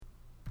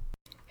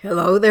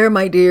Hello there,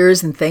 my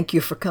dears, and thank you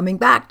for coming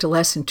back to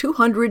lesson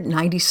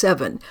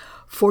 297.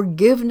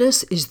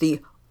 Forgiveness is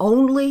the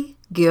only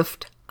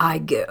gift I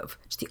give.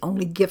 It's the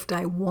only gift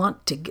I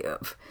want to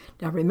give.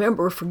 Now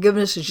remember,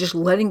 forgiveness is just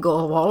letting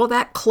go of all of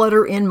that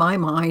clutter in my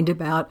mind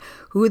about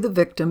who are the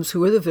victims,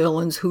 who are the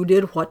villains, who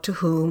did what to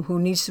whom, who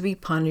needs to be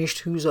punished,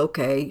 who's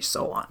okay,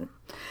 so on.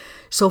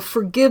 So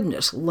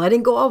forgiveness,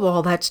 letting go of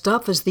all that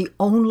stuff, is the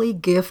only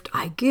gift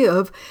I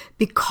give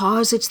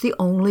because it's the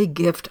only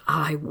gift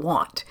I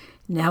want.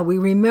 Now we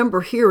remember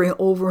hearing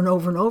over and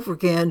over and over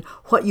again,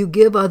 what you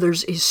give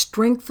others is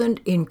strengthened,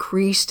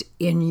 increased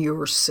in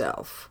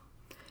yourself.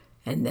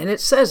 And then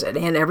it says it,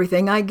 and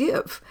everything I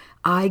give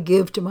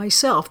to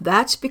myself.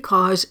 That's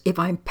because if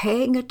I'm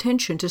paying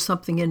attention to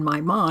something in my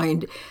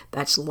mind,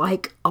 that's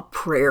like a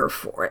prayer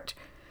for it.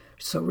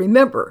 So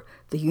remember,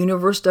 the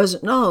universe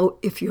doesn't know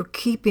if you're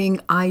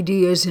keeping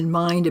ideas in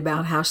mind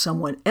about how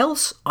someone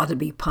else ought to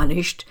be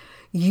punished.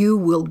 You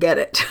will get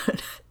it.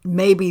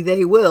 Maybe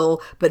they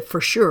will, but for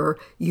sure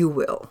you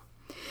will.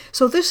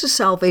 So this is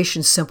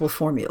salvation's simple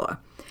formula.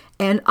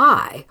 And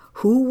I,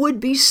 who would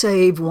be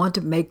saved, want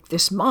to make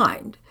this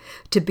mine,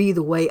 to be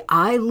the way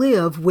I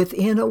live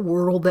within a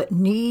world that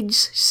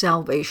needs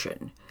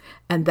salvation,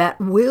 and that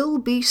will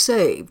be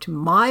saved,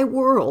 my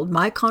world,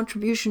 my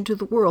contribution to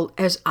the world,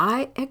 as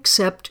I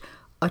accept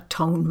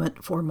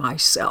atonement for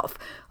myself.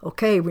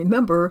 Okay,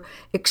 remember,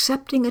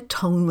 accepting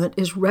atonement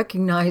is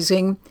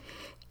recognizing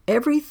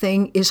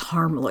everything is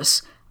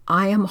harmless.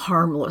 I am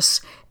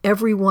harmless.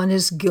 Everyone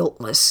is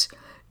guiltless.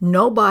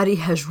 Nobody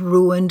has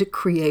ruined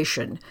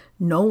creation.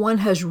 No one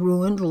has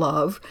ruined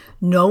love.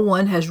 No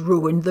one has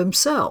ruined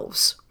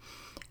themselves.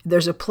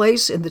 There's a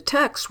place in the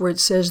text where it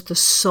says the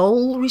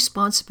sole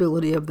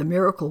responsibility of the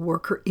miracle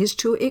worker is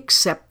to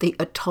accept the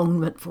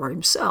atonement for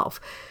himself,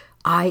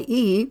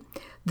 i.e.,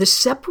 the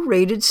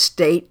separated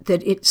state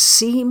that it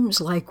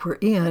seems like we're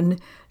in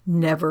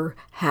never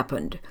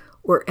happened.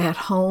 We're at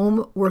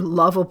home, we're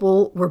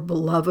lovable, we're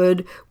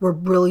beloved, we're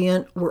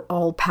brilliant, we're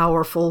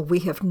all-powerful. We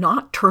have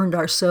not turned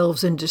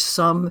ourselves into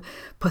some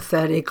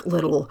pathetic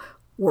little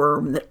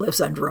worm that lives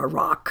under a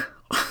rock.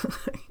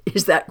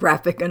 Is that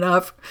graphic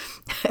enough?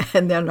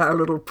 And then our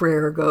little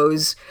prayer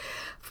goes,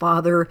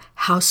 Father,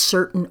 how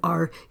certain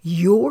are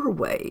your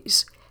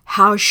ways,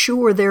 how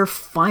sure their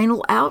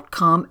final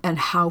outcome, and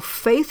how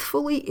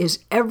faithfully is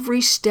every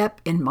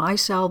step in my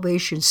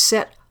salvation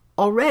set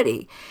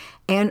already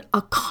and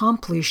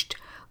accomplished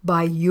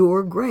by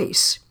your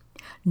grace,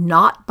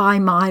 not by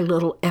my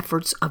little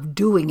efforts of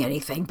doing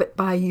anything, but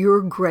by your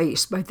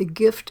grace, by the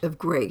gift of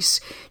grace.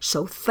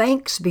 So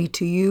thanks be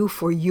to you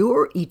for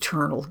your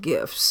eternal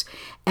gifts,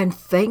 and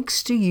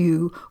thanks to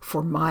you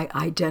for my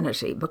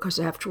identity, because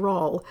after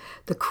all,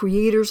 the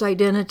Creator's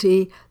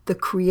identity, the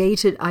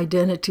created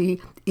identity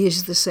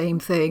is the same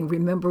thing.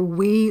 Remember,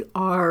 we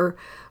are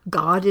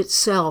God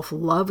itself,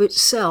 love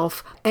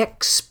itself,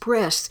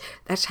 expressed.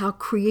 That's how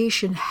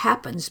creation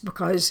happens,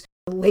 because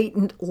the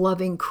latent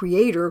loving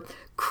Creator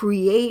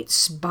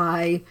creates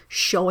by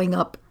showing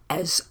up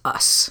as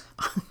us.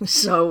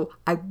 So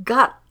I've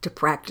got to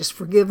practice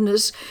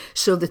forgiveness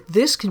so that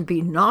this can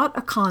be not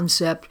a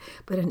concept,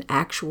 but an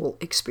actual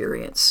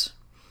experience.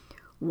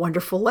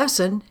 Wonderful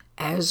lesson,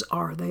 as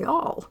are they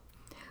all.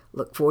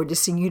 Look forward to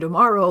seeing you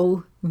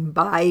tomorrow.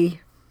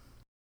 Bye.